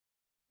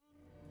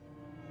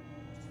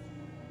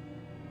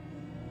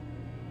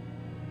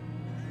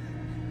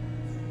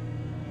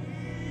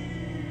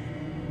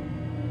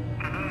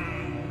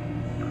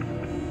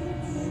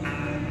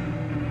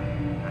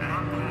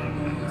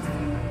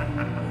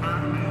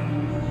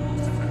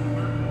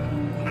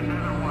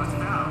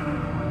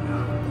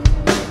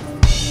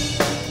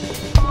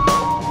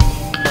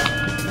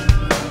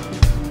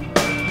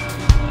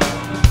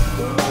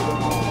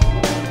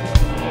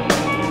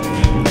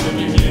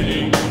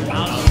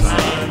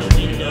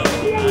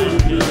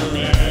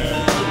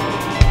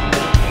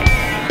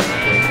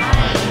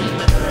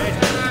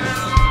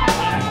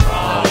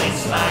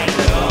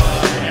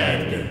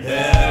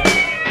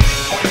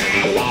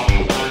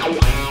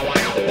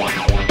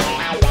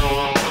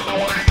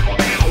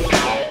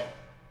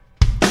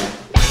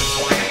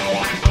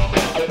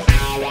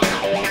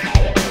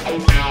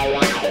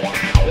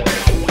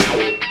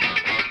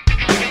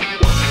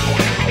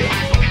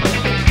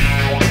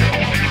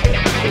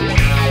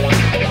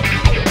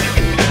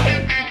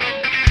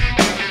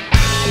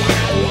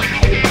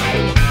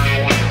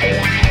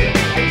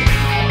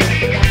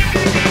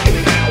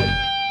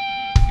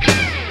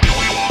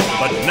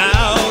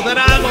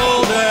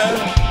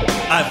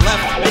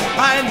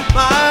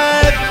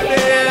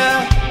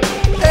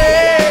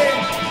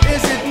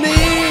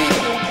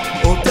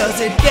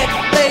it gets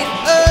late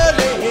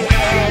early.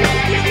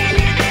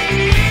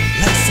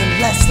 Less and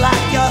less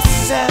like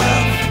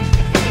yourself,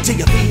 till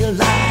you feel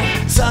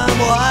like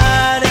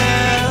someone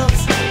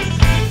else.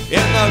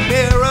 In the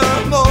mirror,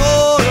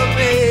 more of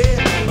me,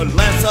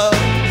 less of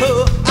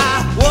who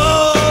I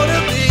wanna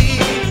be.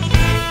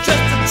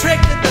 Just a trick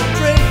in the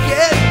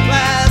drinking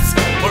glass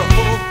for a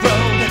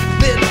full-grown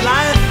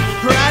midlife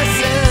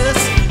crisis.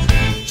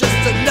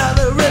 Just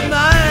another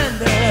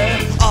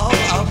reminder, all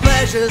our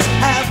pleasures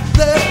have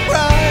their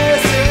prices.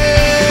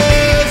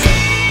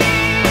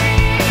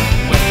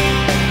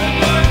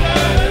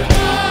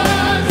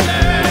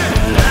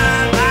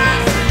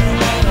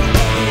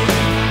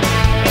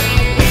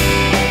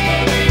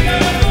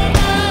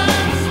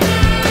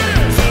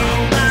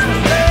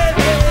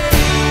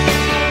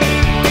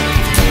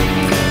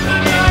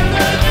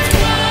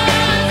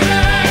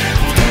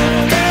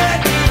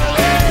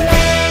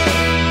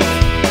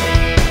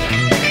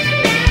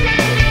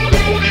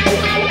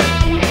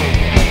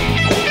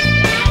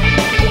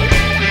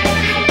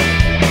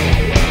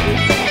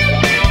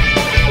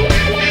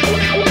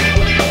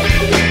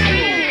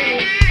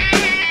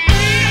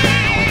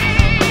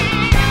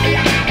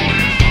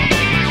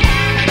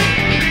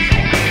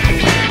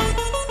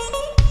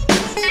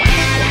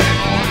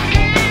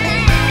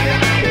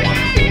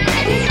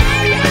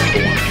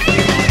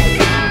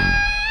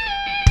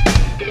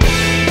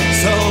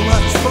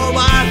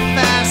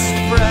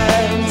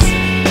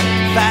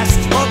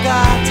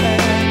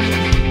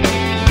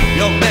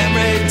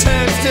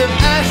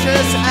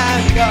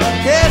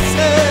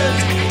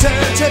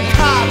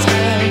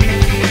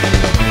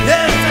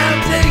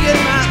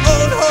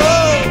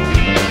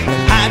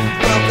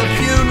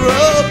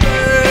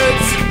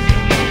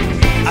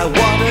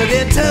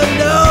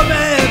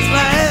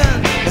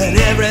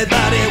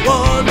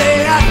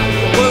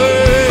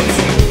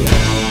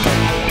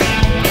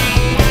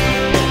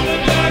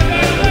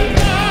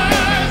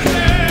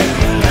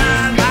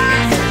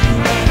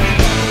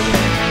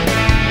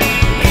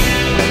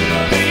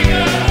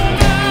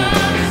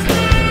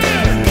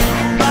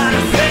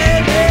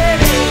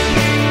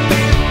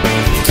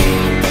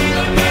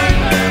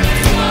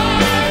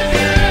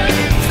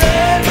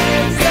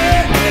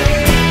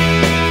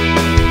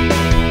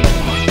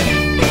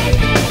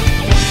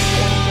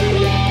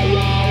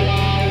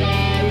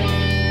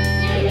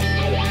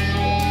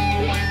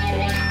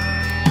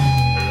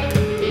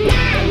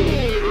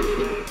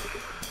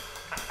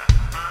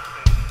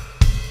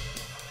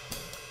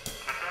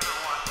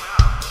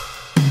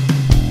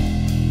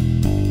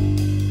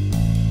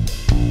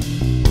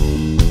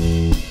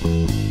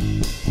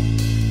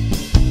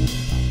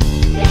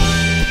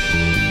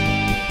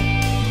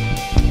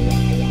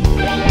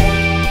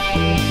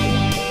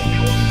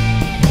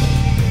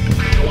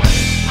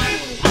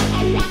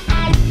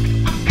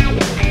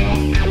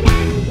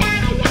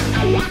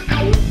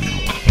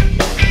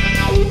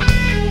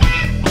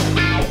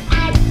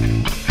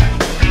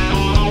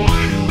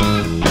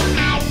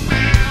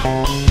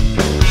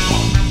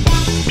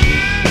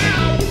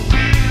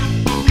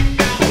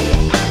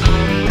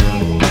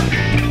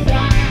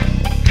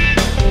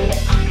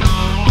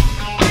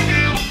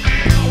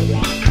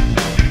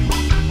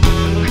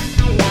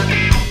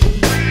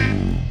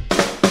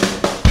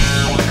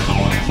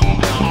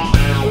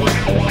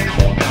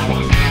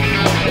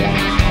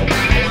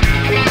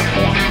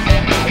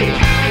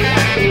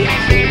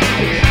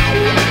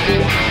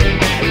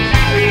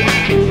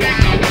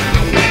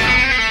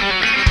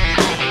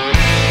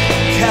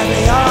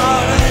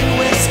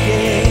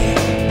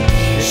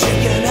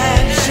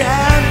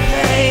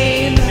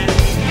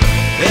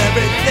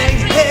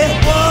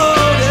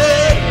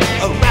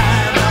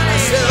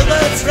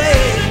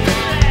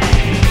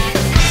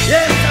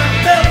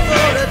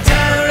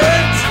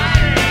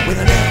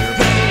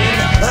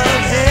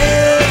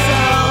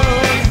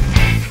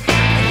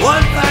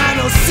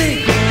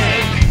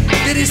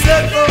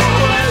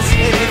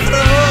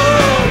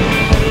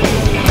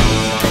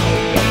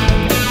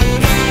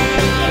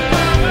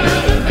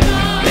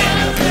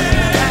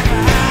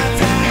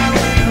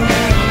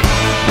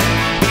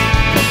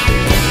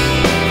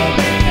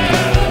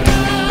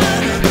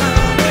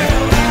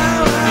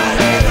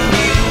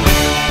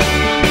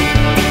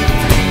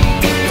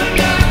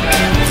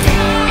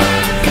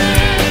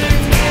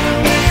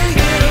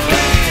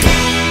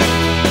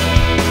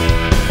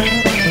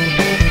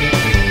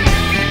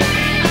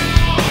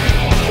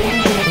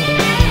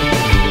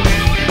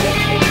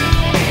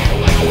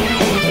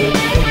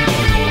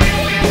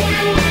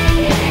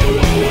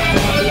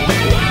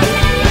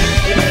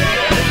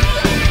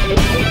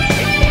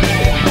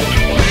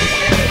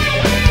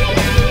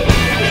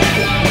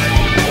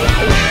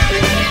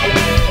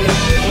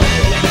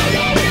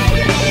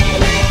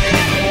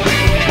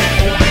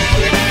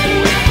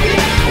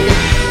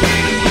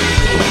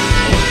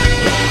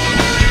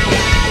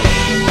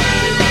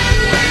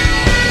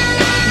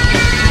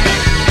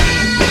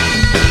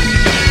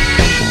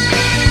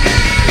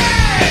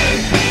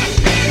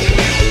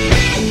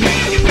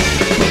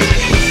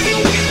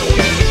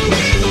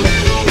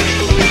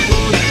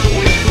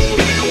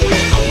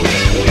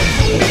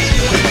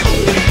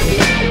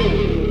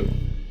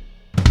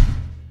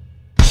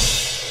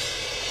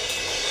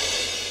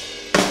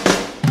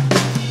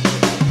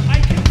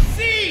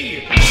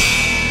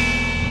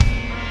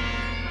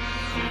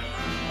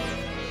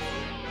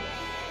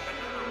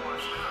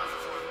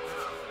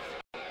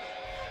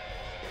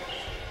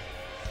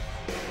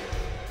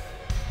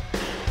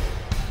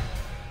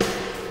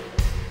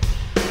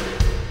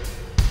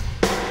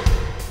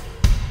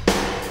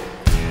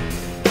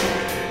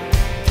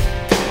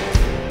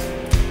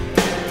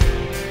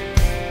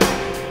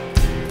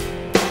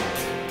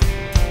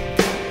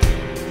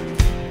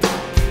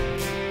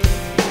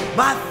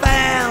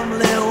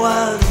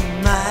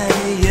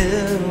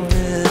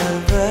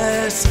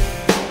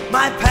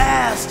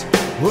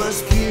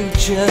 was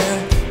future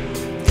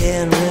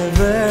in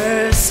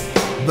reverse,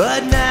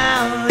 but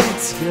now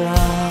it's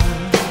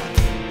gone.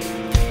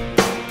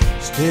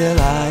 Still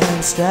I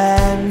am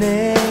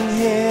standing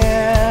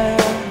here.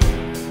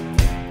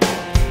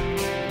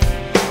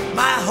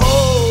 My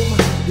home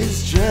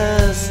is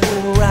just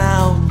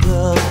around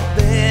the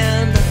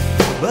bend,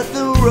 but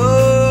the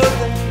road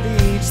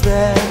that leads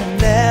there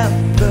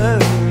never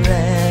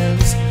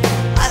ends.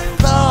 I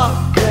thought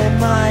they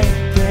might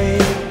be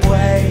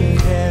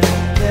waiting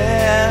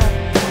there,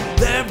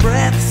 their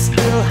breath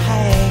still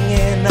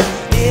hanging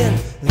in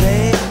the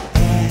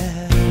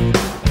air.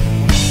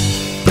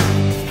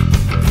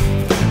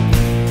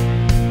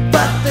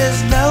 But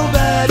there's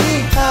nobody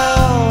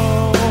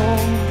home.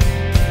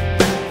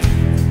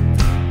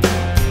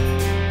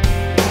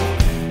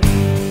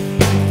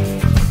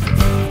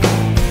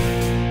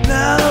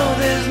 No,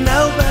 there's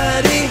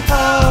nobody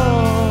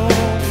home.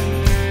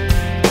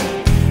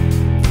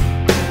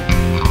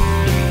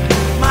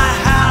 My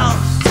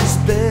house is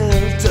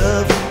built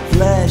of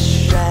flesh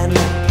and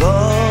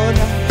bone.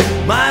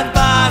 My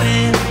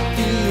body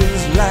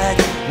feels like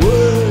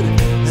wood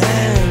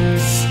and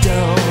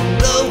stone.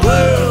 The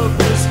world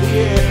was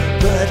here,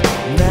 but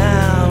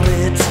now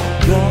it's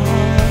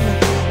gone.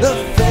 The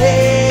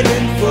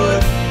fading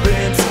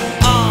footprints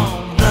on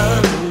the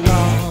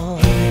lawn.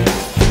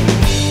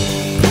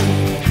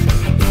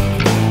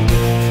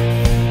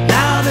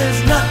 Now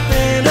there's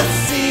nothing to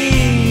see.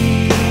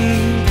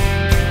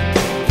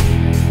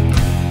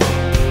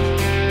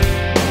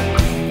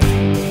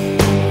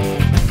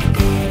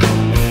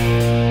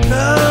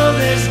 No,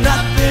 there's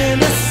nothing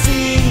to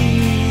see.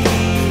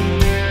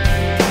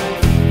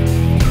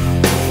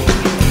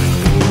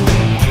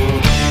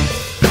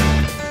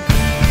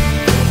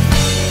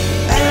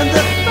 And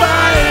the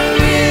fire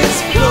is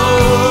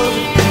cold.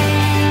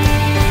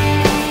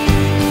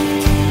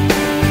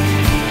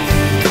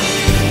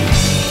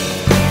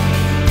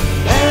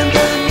 And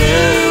the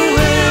new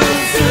will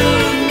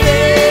soon be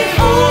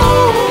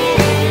old.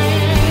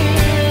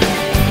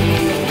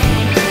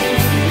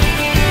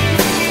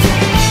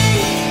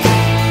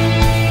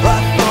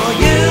 But for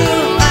you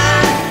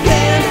I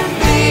can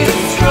be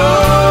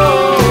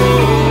strong.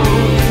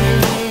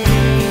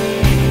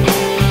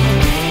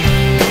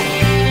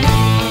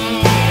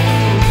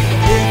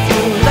 If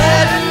you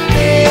let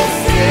me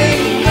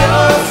sing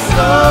your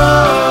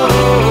song,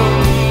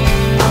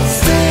 I'll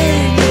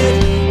sing it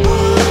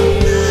all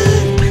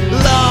night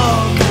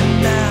long. And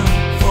now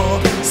for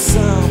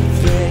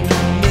something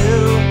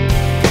new,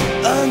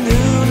 a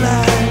new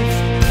life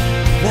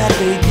that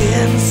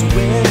begins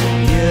with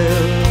you.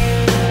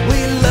 We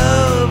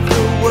love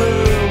the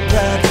world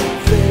that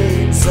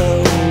fades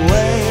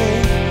away,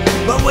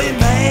 but we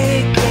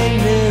make a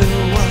new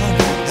one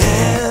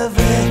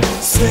every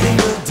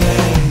single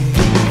day.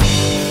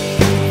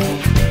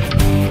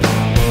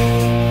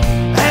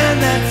 And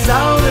that's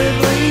all that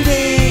we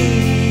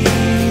need.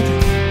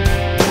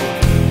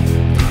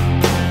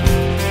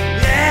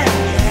 Yeah,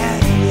 yeah,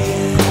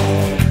 yeah.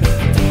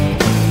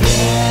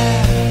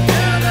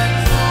 Yeah,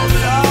 that's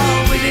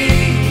all we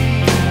need.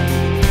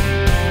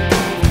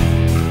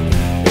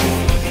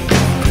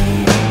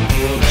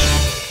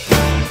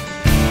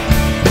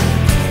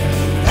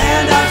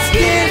 And our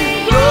skin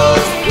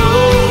grows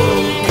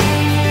cold.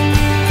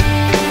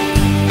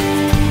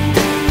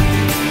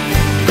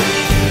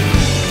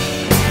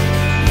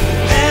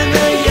 And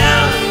the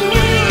young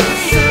will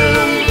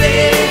soon be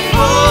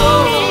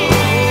old.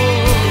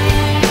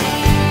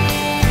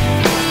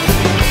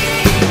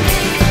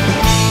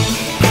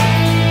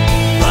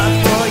 But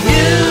for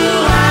you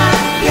I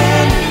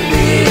can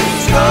be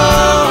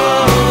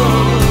strong.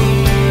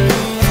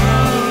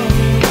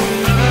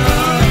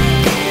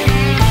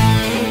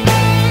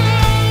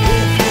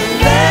 If you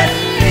let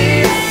me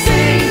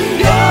sing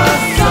your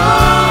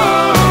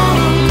song,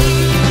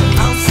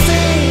 I'll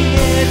sing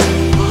it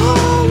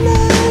all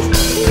night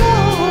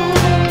long.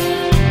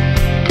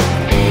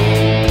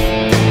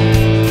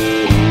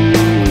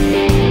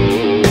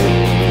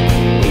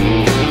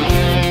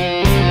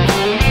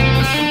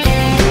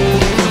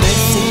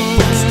 Missing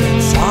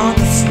footsteps on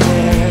the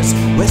stairs,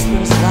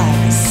 whispers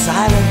like a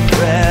silent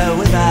prayer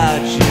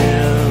without you.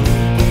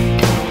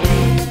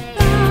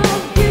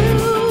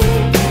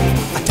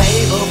 A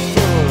table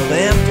full of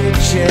empty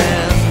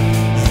chairs,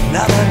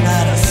 another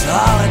night of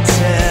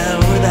solitaire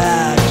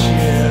without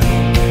you.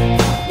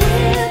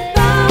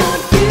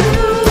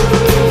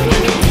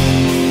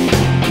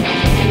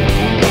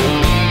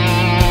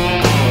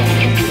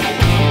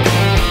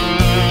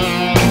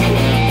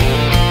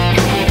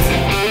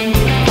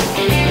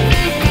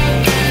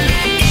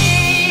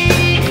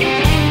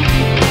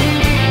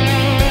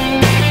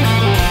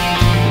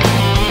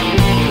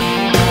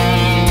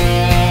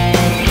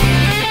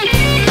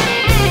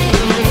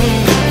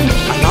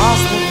 I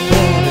lost the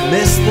bed and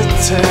missed the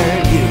turn.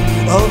 You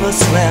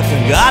overslept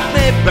and got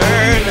me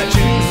burned. I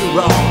choose the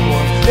wrong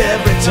one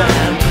every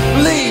time.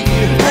 Leave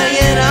you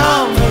hanging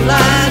on the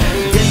line.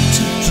 Get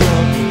too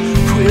drunk,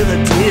 queer the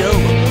deal.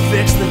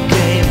 Fix the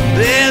game,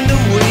 bend the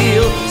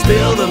wheel,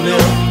 spill the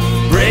milk,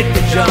 break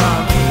the jar,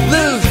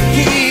 lose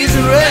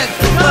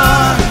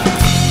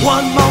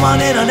on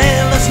in an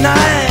endless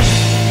night,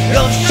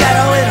 your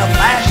shadow in a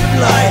flash of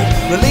light,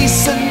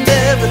 releasing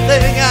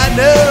everything I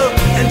know,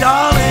 and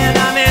darling,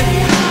 I'm in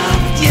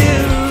love with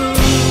you.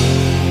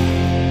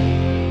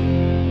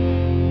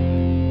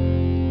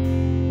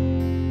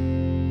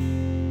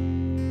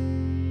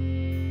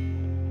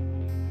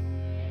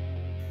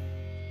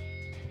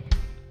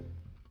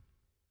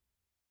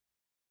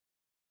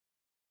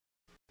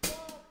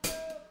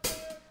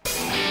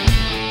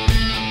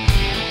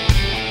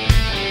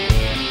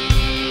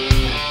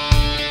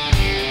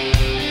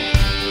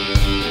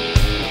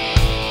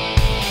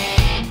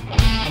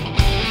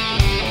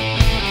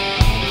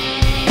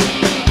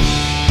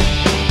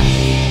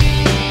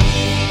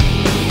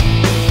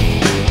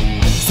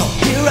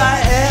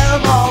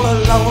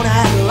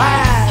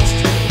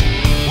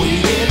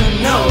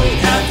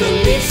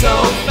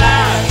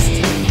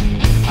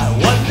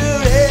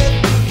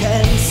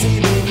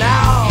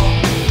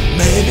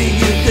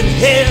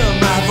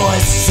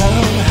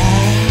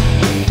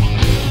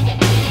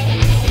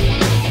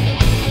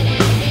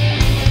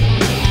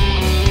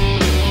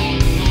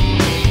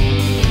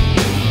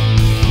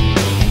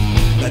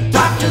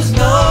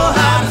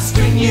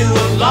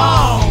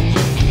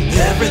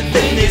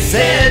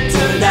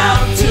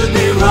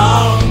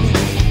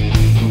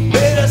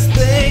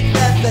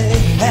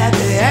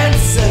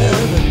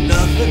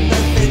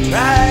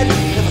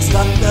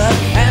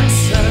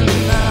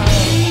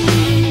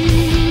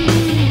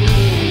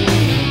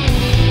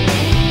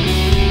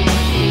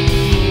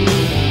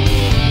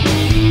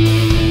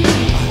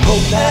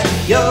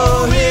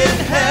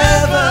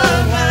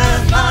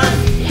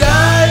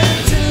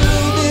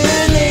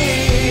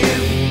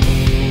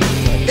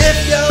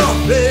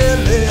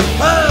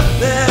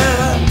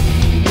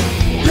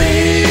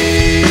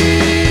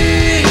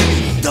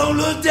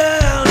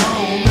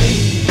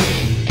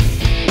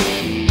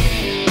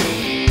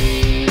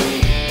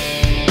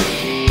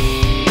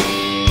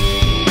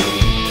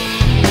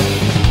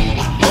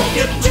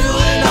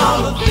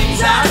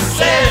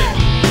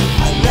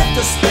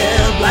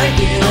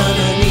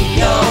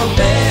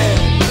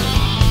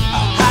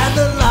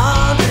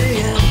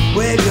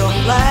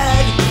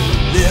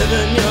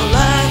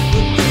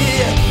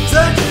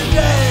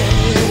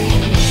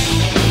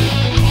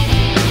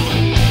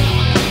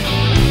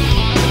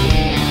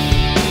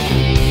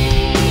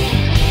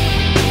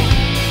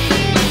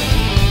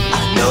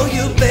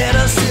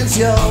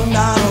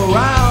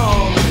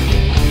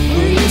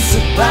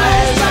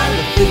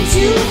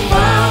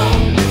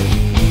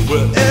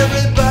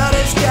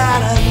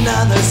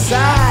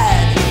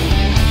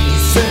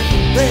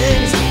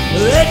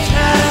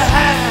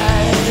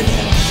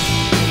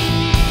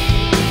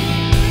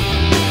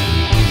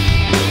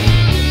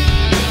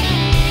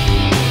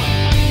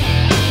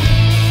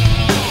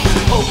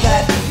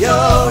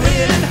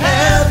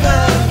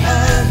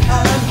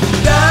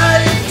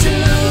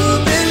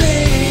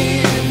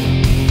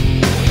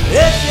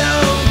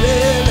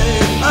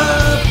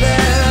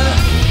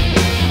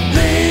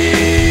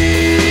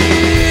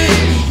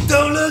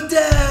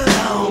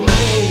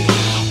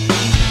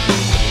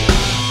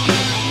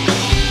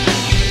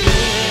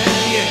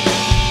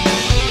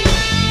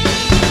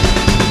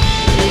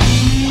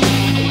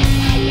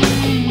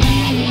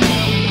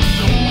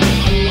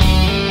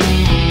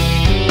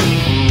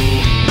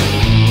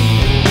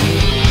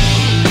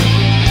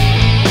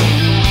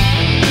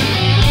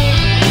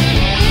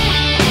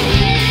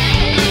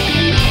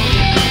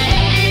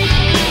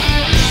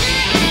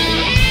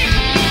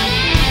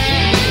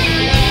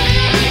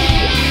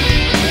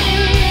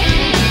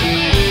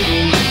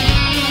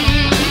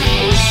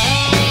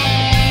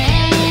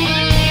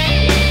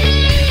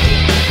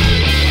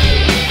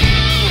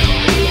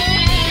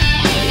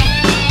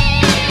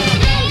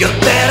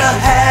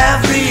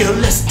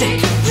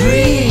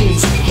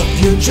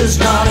 future's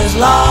not as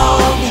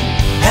long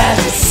as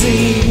it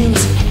seems.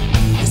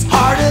 It's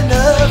hard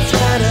enough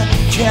trying to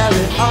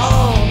carry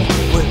on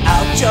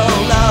without your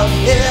love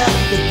here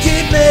to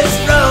keep me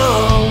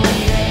strong.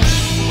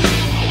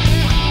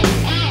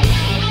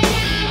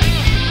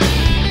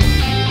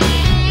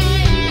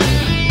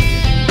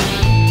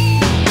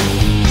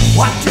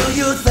 What do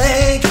you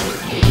think?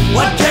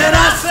 What can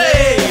I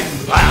say?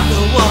 I'm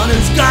the one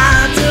who's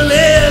got to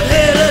live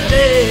here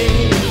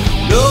today.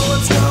 No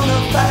one's gonna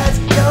fight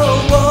your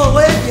war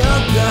when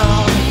you're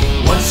gone.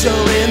 Once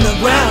you're in the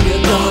ground,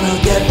 you're gonna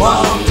get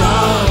walked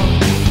on.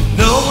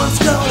 No one's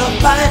gonna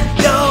fight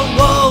your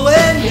war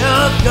when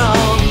you're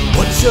gone.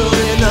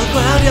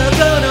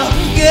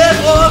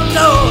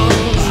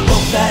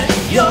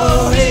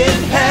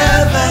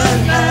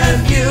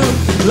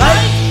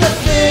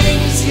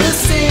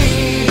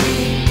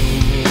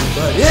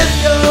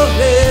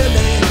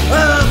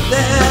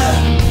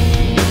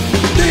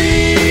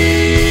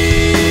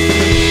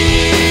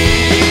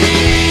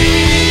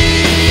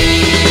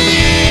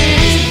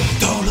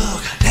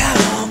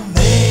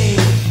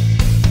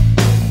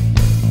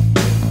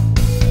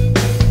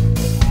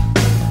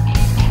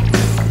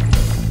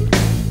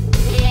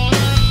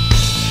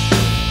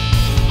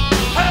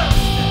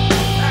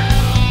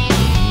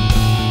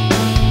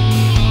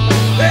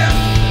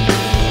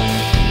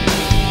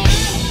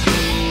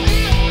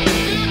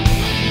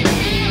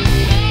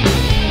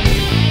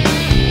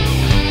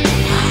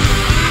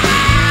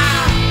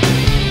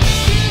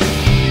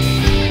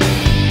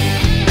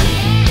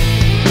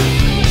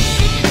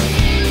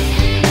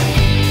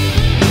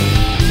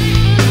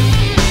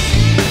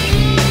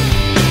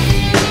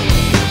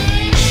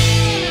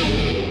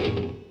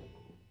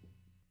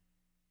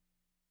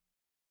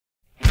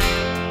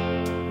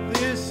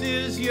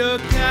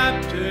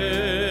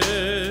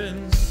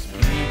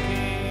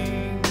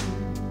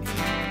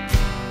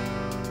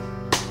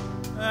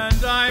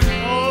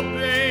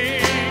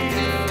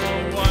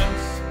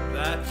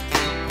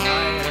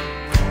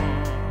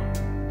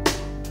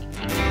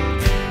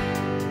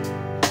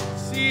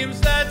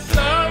 Seems that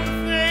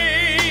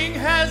something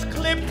has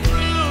clipped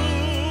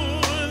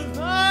through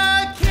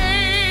the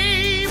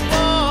cable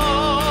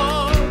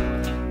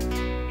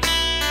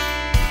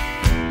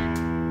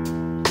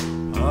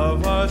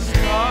of our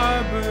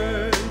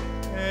starboard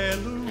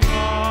aileron.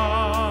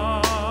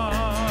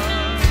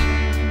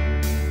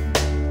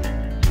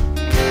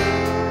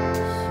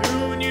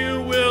 Soon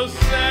you will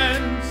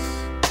sense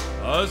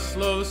a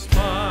slow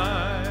spiral,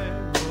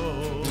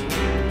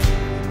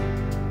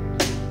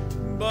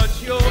 but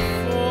your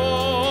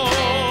fall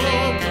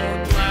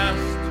won't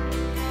last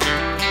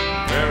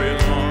very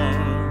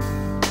long.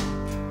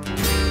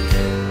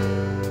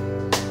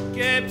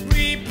 Get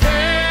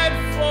prepared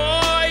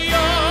for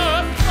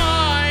your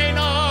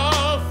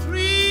final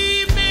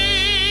 3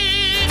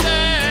 minutes,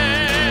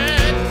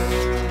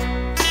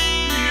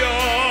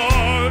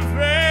 your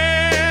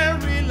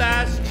very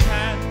last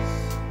chance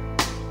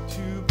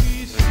to be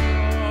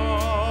strong.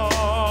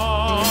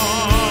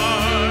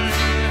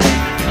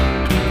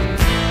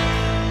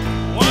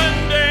 One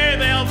day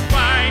they'll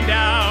find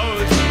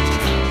out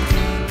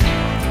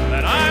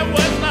that I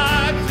was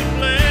not to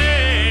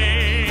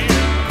blame,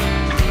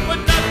 but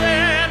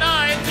nothing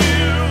I do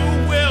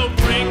will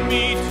bring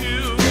me to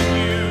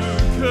you,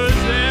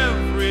 'cause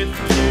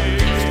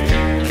everything's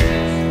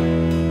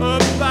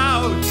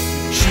about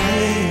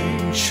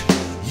Change,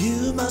 you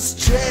must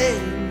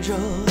change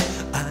or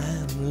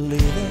I'm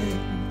leaving.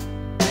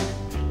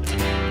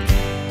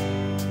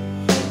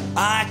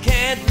 I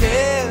can't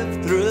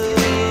live through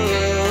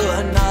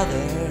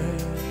another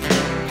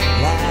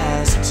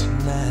last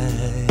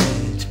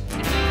night.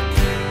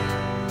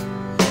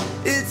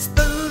 It's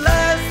the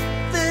last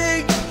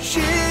thing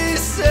she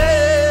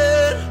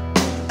said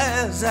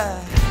as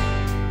I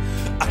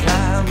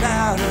climbed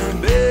out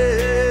of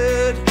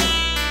bed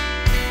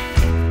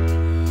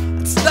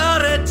and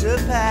started to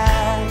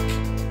pack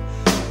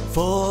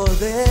for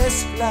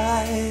this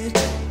flight.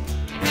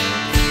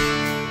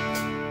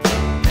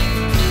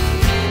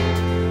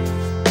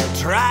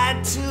 Tried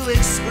to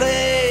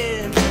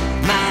explain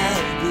my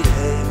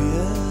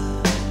behavior,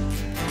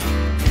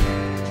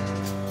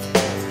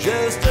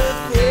 just a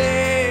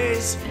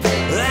phase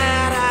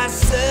that I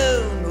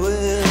soon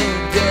will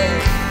get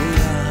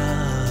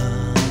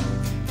beyond.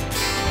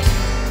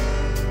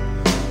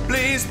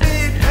 Please be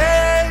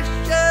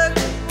patient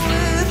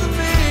with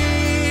me,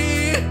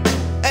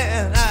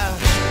 and I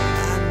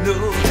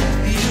know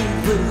you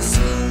will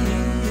see.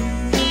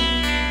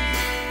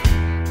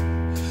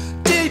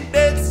 Deep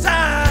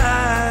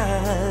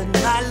inside,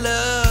 my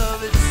love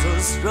is so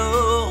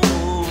strong.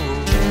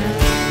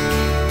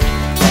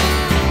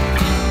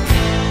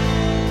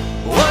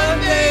 One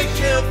day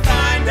you'll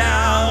find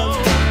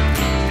out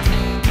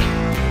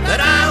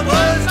that I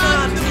was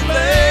not to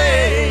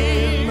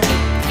blame.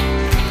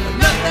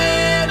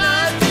 Nothing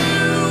I do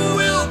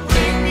will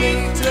bring me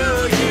to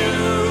you,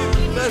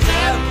 'cause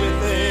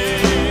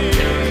everything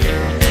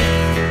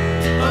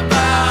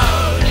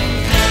about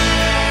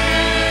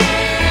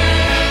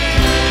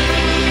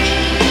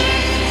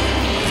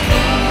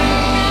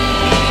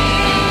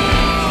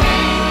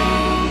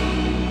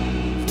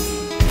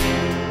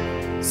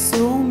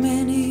So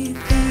many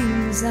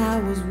things I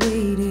was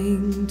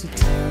waiting to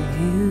tell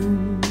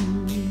him,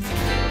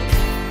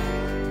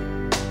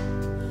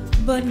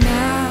 but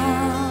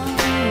now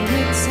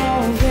it's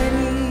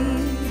already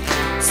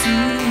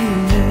too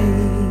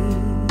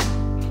late.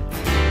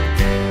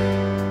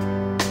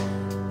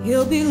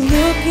 He'll be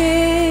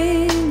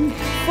looking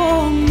for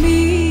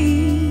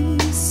me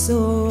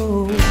so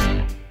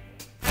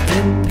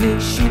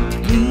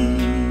impatiently,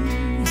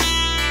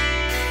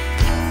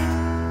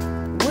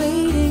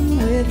 waiting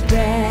with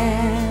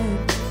Dad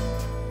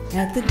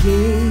at the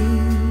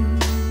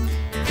gate.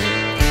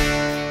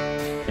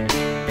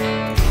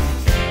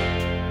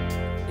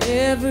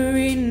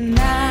 Every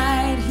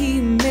night he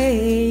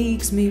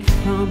makes me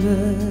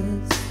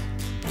promise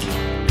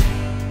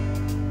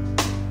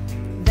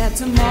that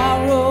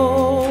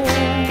tomorrow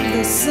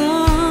the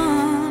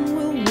sun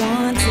will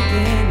once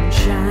again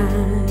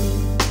shine.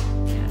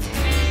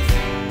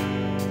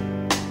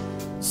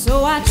 So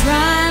I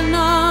try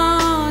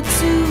not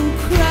to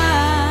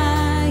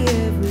cry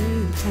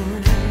every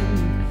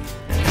time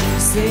you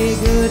say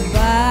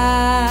goodbye.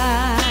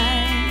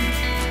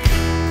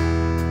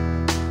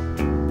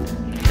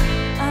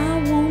 I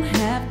won't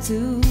have to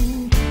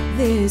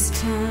this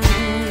time.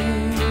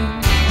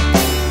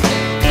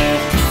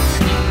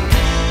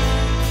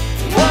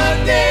 one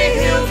day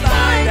he'll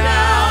find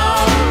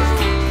out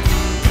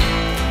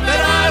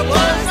that I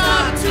was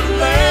not to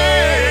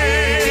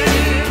blame.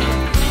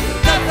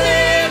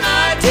 Nothing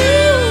I do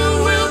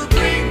will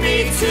bring me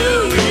to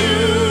you,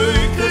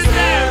 'cause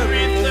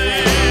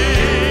everything.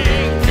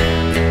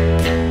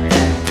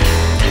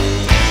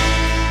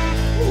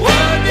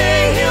 One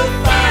day he'll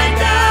find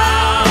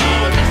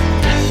out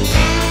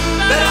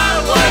that I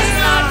was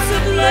not to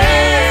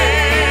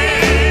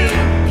blame.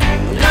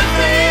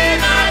 Nothing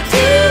I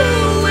do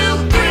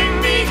will bring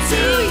me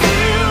to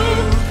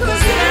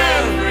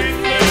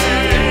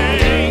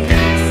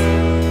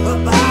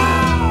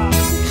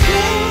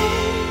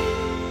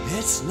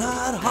It's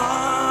not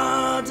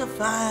hard to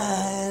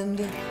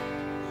find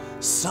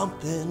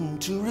something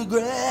to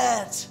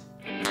regret,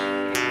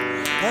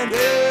 and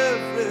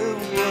every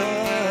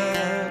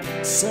word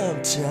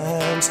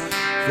sometimes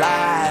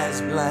flies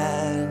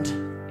blind.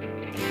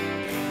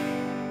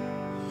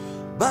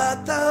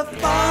 But the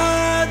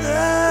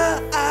farther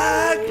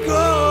I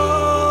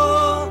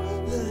go,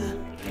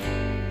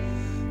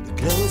 the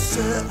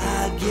closer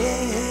I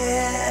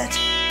get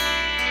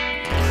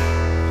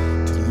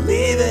to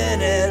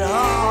leaving it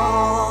all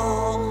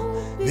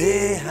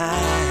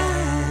behind.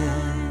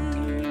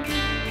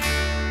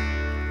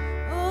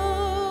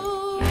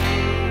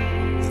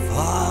 The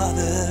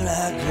farther I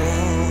go,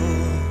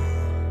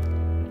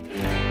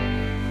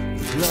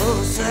 the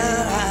closer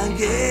I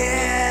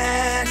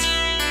get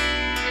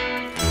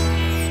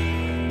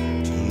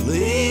to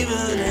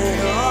leaving it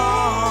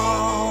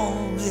all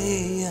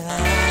behind.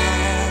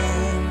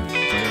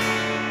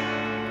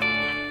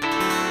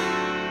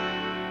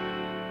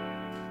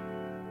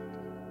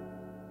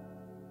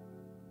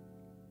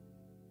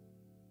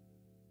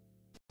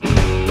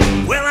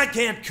 Well, I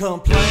can't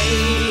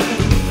complain,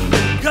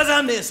 'cause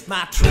I missed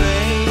my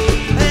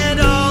train, and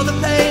all the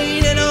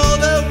pain and all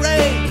the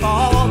rain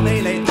fall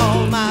mainly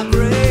on my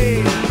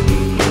brain.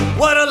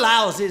 What a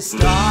lousy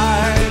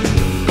start,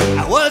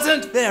 I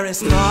wasn't very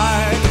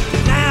smart.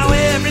 Now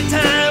every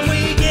time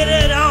we get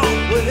it on,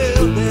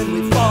 well, then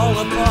we fall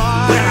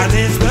apart. Well, I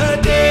miss the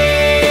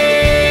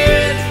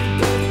dead,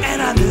 and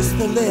I miss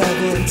the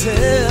living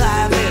too.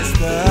 I miss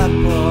the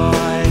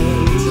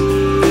point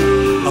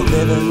of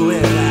living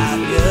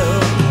without you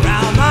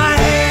around my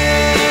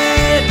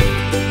head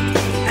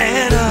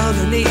and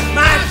underneath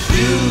my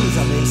shoes.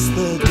 I miss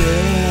the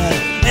dead,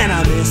 and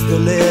I miss the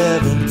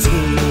living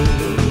too.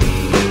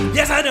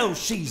 Yes, I know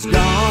she's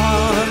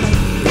gone,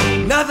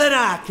 nothing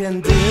I can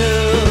do.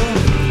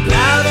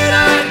 Now that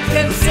I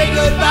can say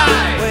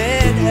goodbye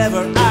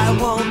whenever I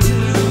want to.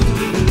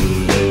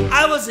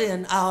 I was in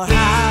our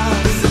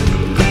house,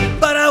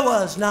 but I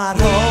was not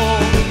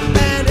home,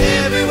 and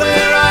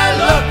everywhere I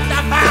looked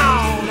I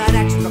found an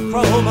extra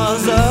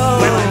chromosome.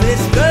 Well, I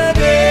miss the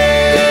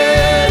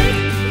dead,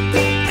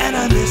 and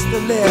I miss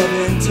the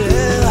living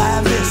too. I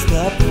miss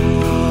the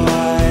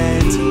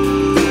point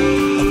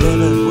of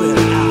living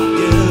without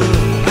you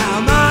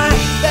around my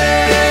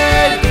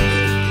bed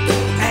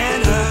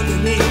and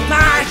underneath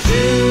my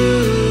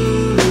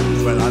shoes.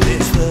 Well, I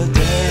miss the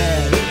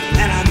dead,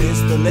 and I miss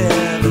the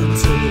living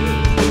too.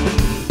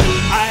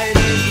 I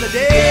miss the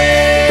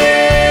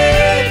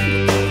dead,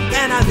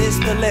 and I miss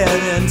the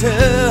living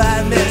too. I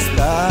miss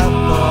the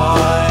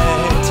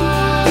point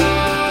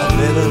of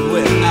living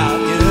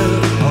without you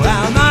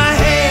around my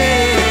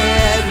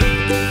head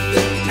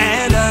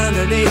and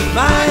underneath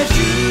my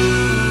shoes.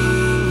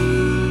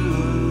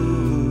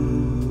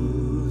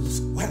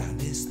 Well, I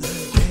miss the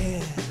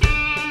dead.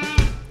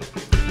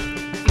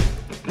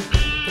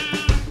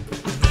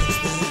 I miss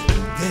the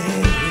dead.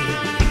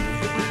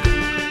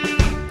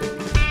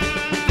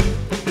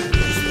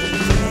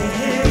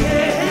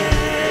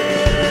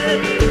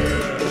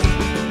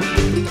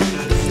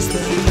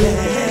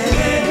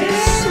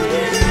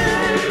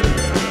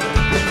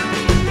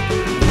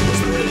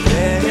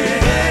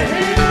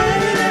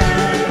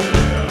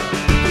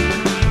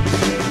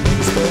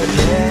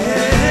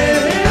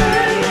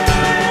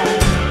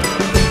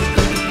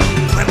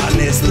 I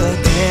miss the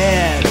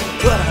dead.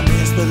 I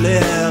miss the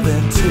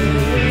living too.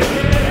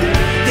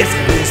 Yes,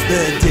 I miss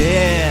the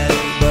dead,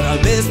 but I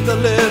miss the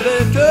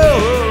living too.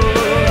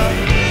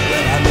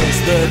 Well, I miss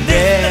the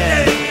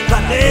dead, but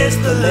I miss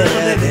the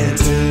living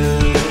too.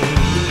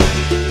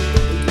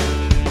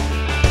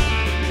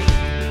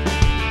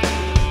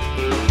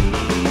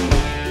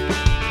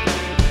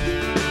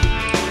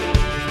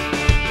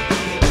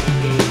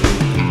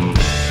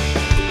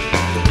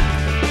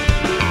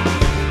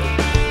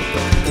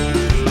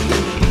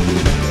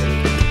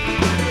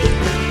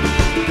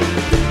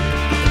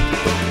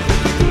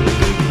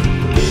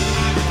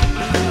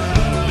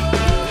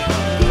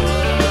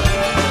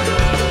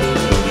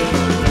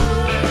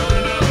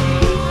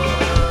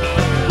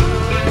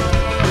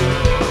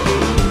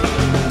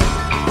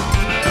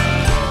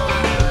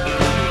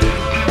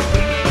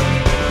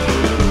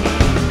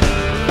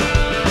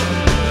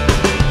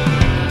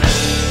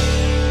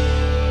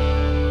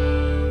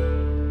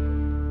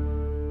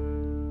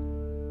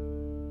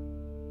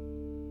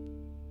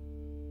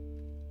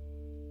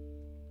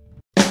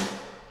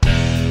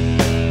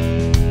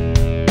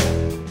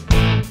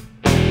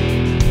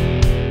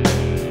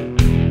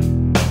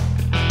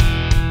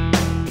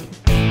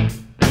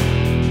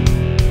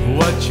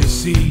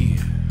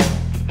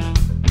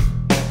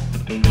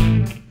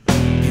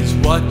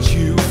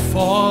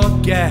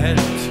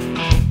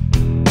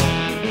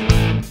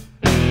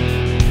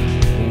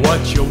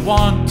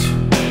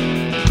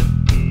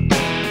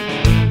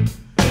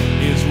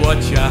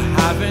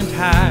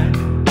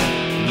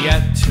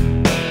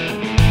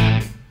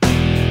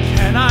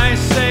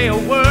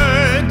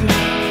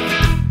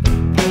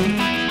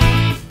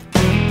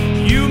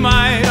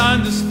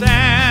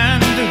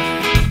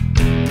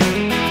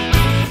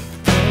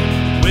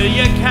 Will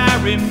you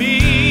carry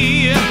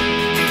me,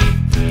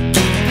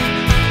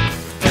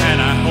 and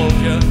I hold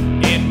you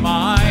in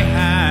my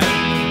hand.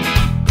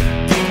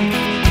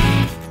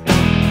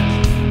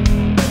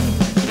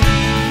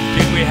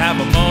 Did we have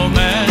a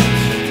moment?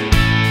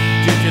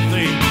 Did you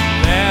think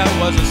there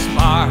was a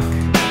spark?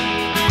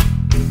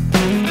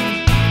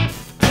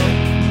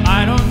 I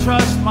don't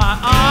trust my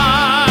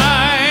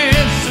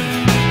eyes.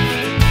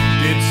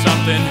 Did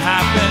something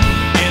happen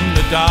in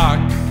the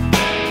dark?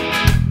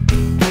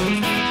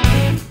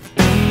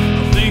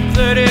 I think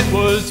that it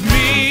was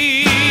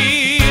me,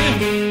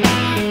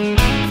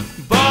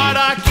 but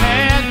I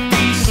can't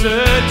be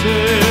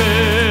certain.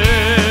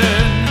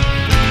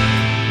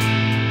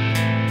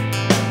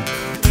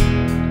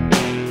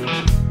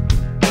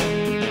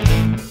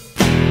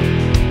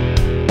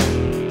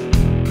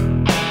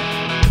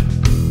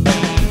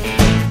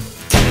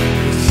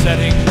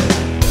 Setting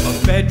a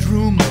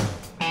bedroom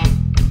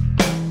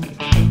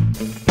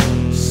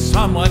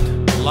somewhat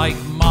like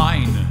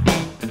mine.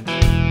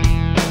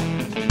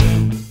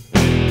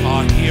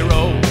 Our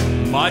hero,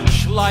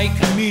 much like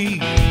me,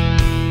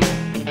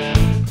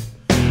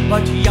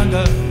 but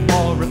younger,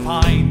 more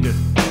refined.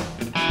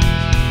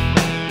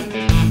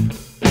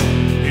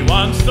 He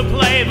wants to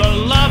play the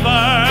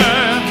lover.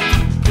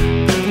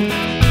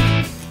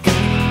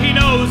 He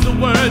knows the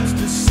words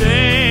to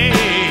say,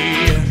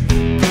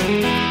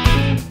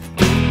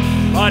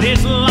 but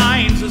his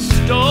lines are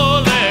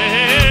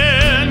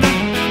stolen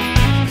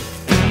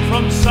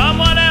from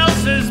someone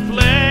else's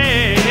play.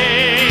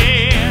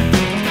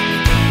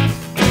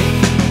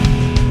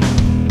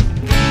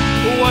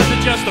 Was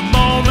it just a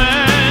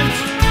moment?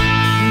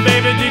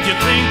 Baby, did you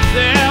think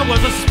there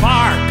was a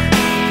spark?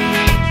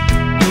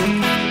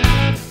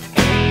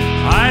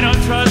 I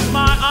don't trust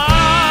my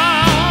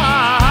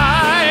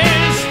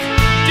eyes.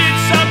 Did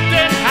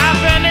something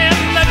happen in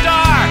the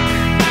dark?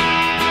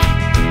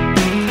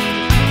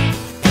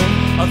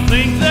 I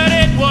think that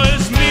it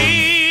was me,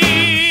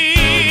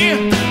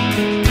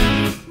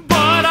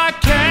 but I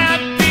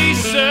can't be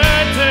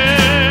certain.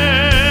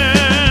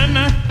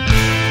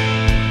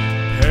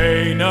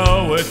 Pay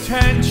no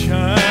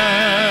attention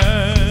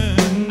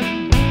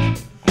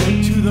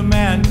to the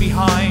man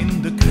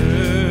behind the curtain.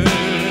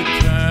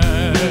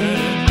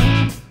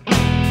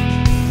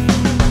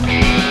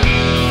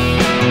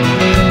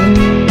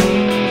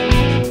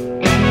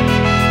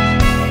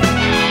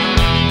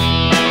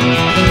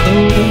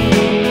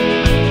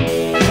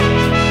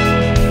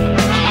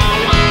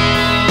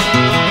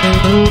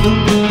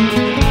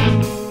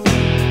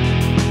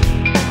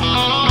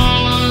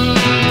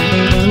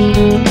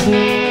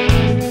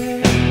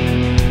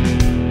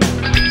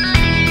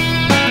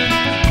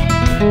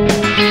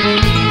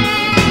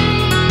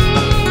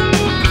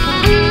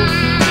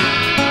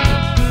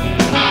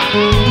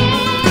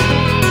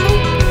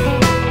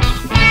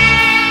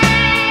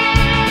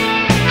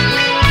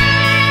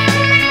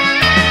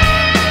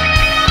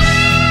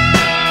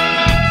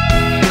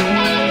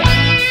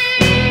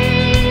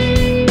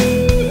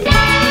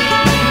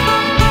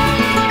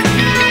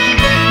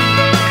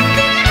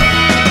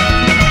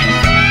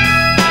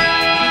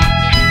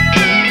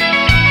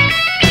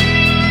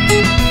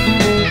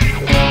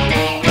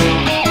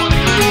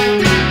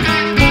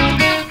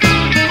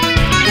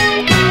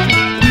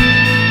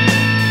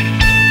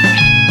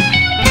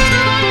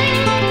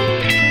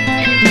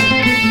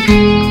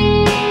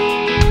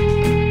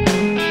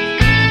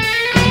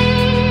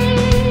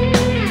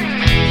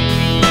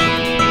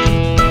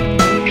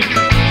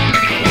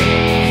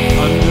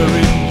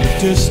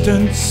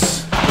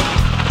 Distance,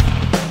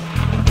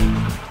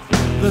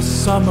 the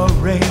summer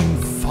rain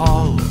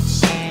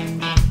falls.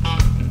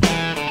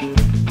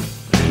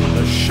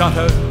 The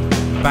shutter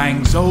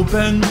bangs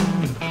open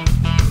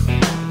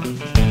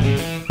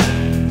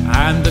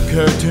and the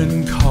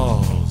curtain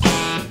calls.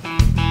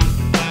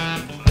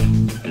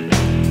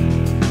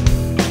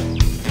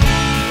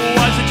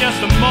 Was it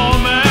just a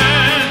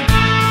moment?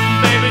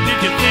 Baby,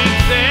 did you think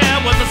there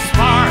was a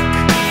spark?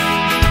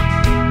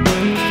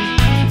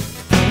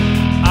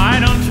 I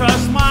don't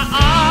trust my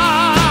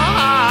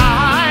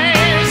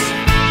eyes.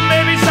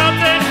 Maybe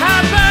something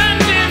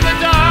happened in the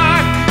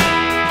dark.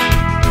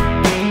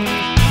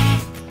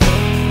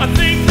 I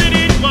think that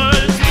it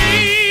was me,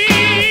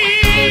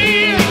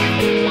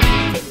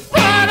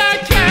 but I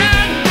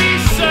can't be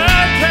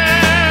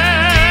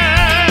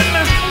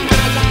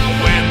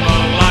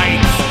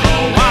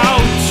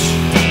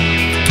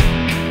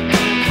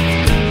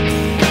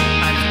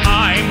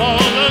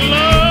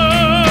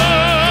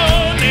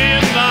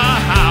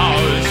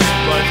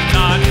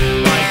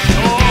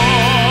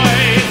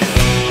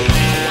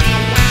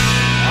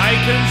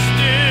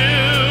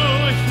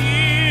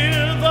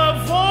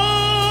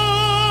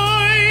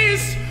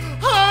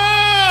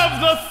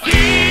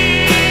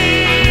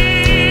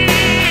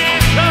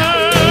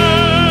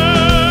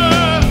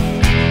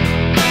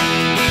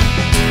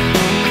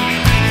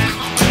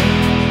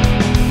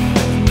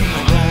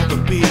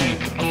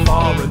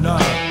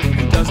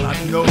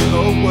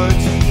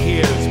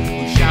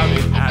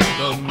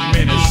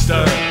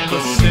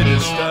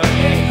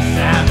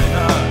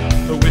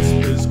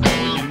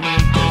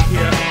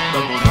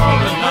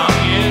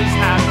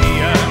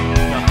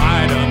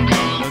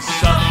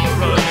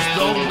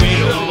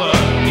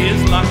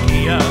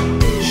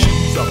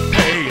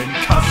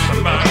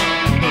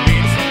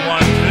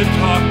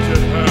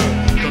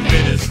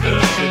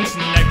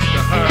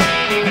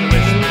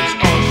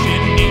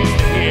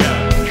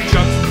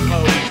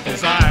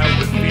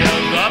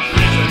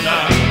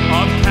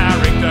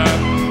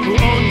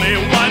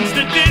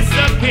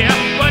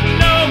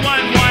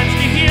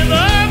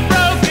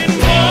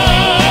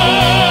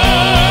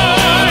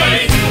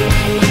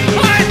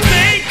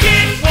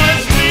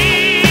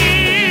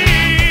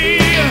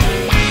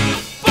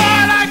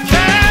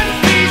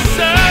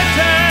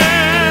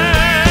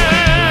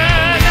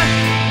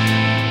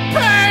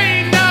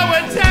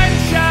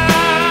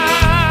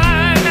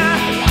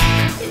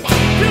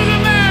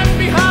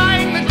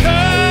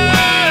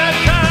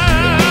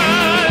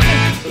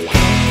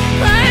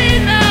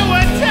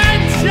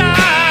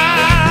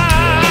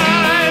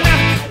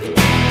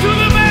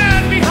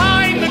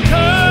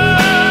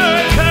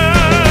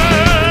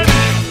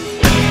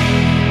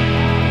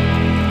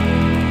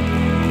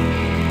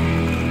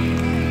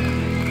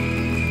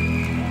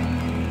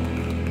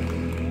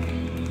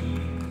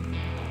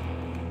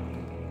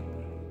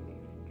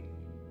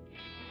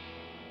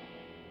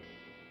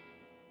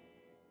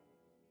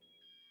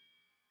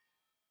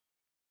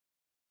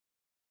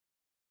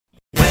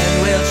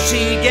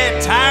she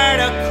get tired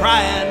of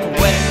crying?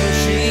 When will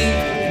she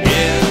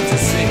begin to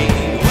sing?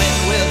 When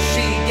will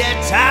she get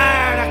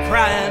tired of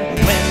crying?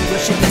 When will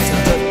she listen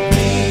to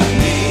me?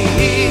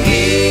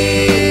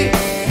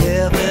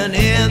 Living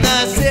in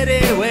the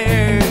city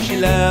where she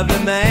loved a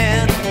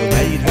man who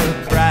made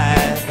her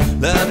cry.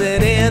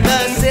 Loving in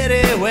the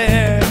city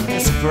where the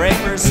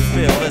scrapers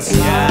fill the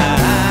sky.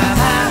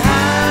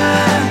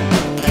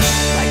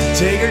 Like to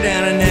take her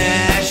down to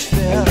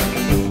Nashville,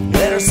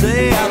 let her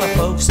see how the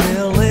folks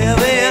still live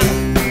in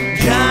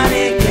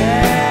Johnny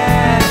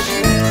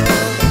Cashville.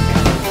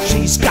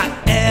 She's got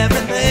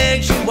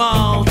everything she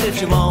wants if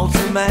she wants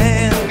a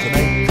man to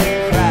make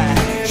her cry.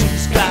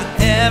 She's got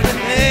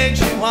everything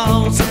she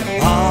wants,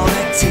 all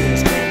that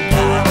tears can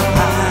buy.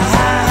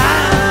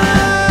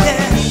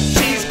 Yeah,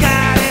 she's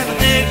got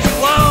everything she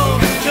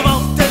wants. She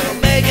wants to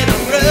make it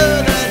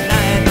through the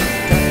night.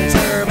 Turns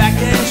her back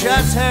and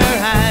shuts her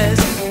eyes.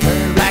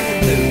 Her black and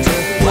blue to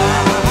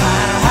white.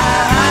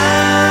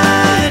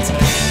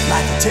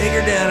 Like to take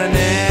her down to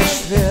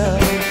Nashville,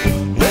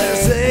 let her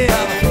see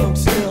how the folks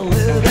still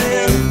live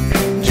in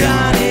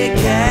Johnny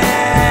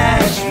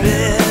Cashville.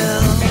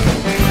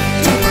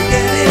 Don't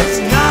forget it's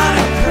not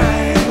a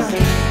crime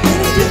in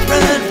a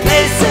different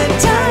place and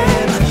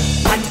time.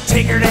 Like to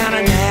take her down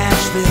to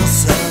Nashville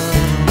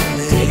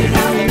someday. Take her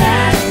down to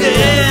Nashville.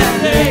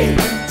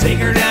 Yeah, take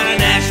her down to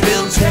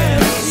Nashville,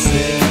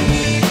 Tennessee.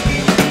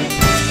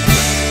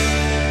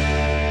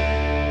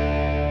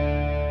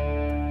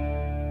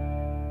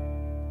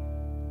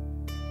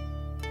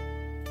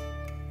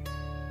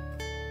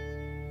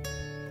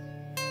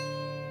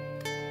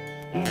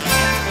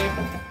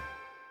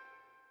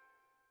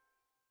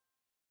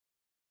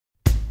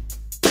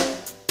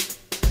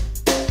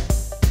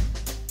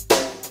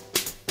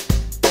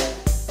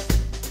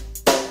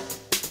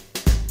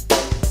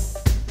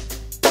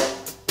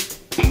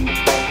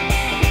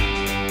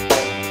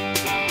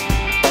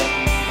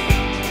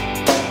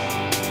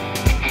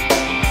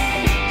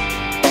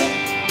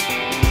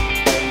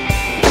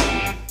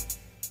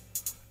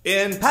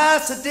 In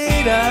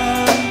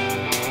Pasadena,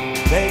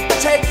 they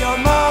take your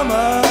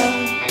mama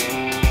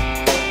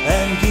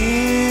and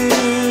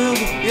give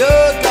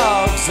your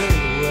dogs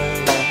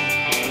away.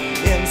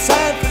 In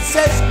San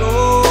Francisco,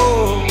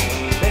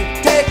 they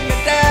take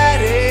your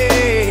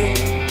daddy.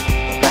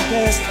 The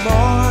blackest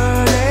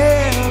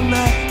morning,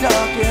 the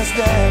darkest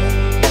day.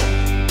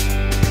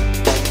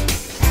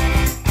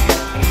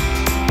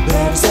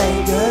 Better say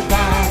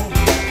goodbye.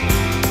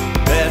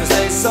 Better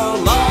say so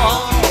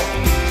long.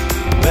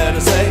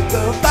 Better say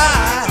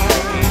goodbye.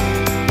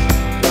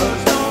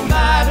 'Cause no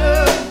matter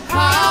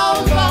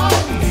how long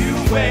you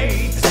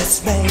wait,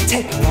 this may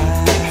take a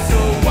while. It's a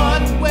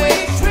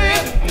one-way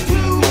trip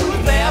to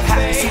their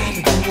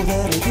fate.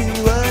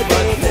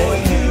 But for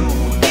you,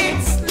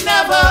 it's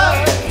never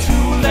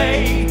too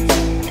late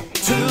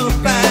to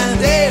find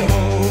a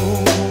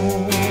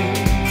home.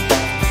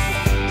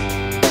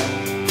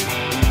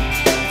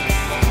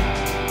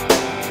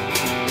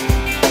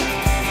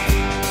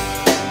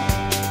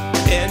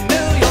 In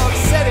New York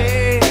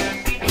City,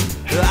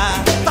 I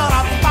thought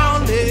I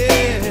found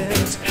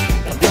it.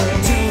 A girl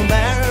to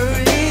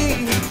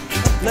marry,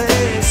 a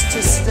place to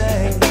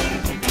stay.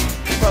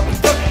 From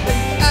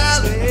Brooklyn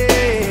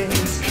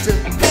alleys to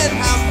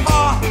penthouse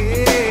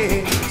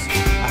parties,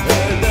 I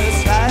heard the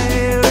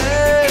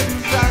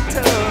sirens I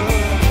took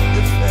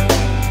the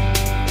ferry.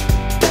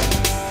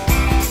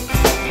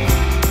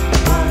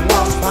 I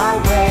lost my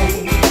way,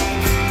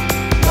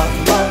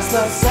 nothing was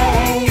the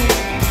same.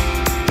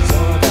 So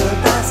I could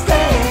not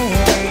stay.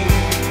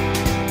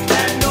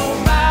 And no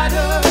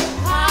matter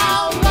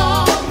how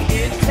long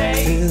it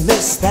takes, still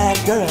miss that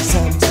girl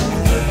sometimes.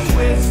 The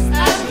twists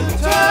and the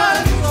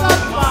turns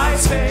of my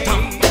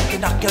fate,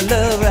 knock your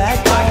love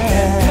right down. I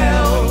can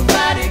tell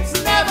that it's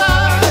never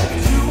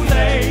too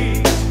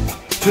late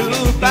to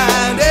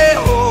find a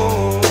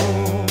home.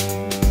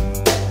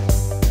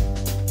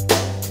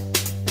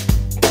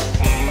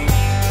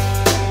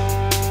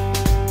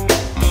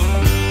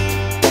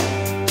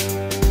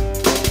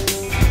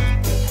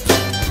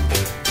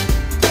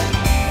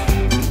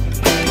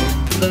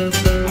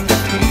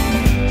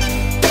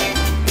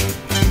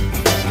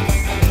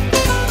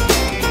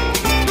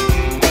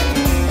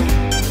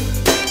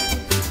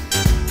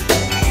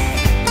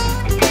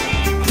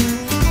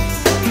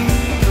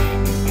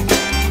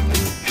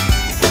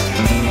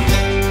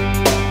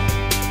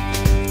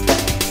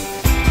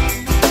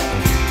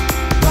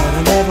 But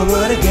I never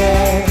would have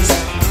guessed.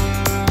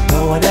 No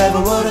one ever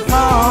would have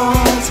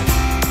thought.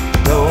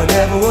 No one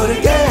ever would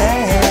have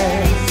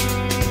guessed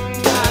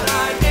that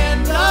I'd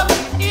end up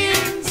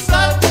in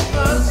such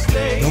a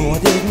state. No, I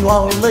didn't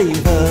want to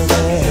leave her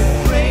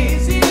there.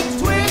 Crazy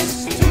twist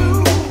to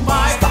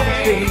my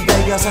fate. In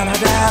Vegas and I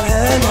dialed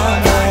her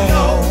number. I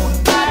know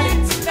that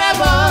it's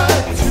never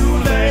too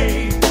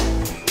late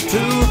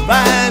to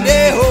find a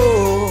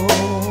home.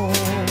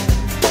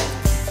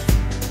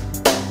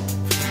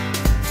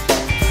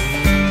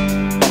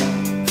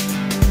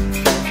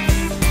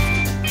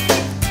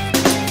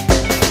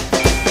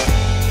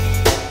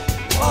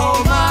 All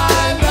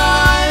my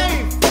life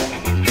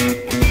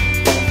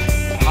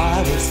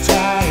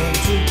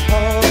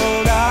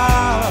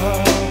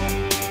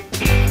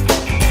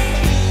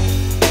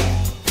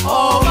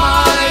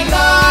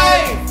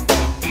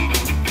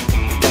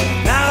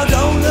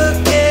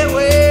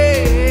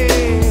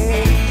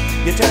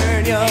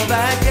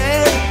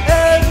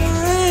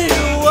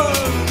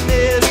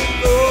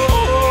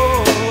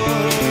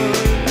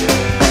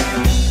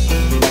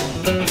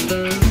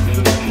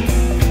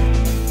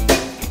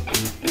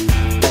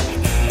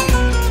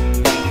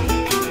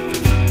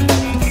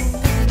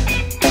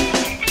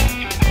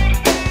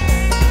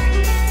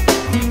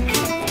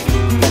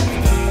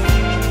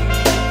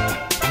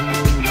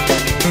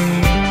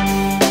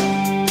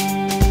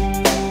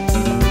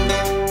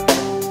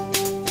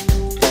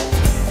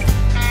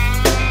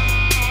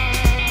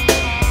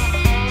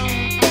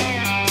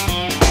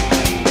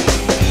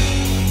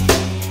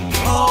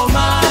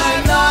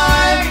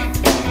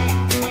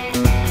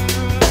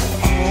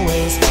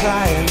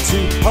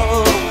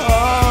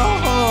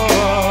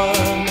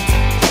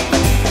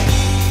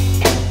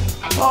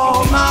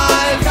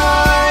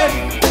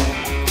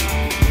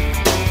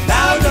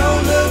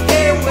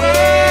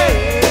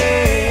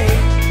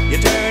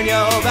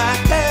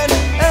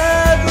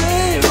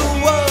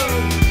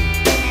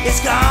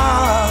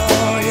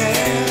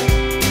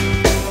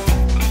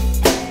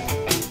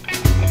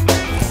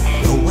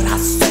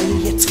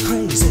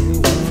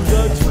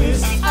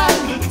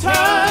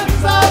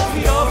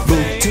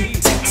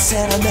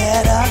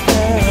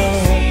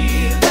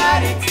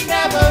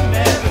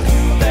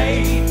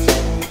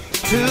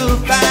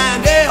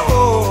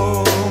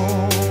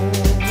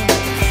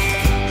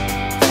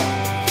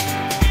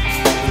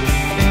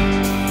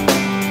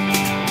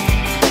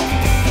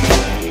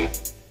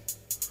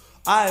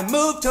I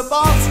moved to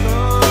Boston.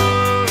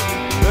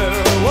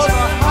 There was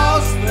a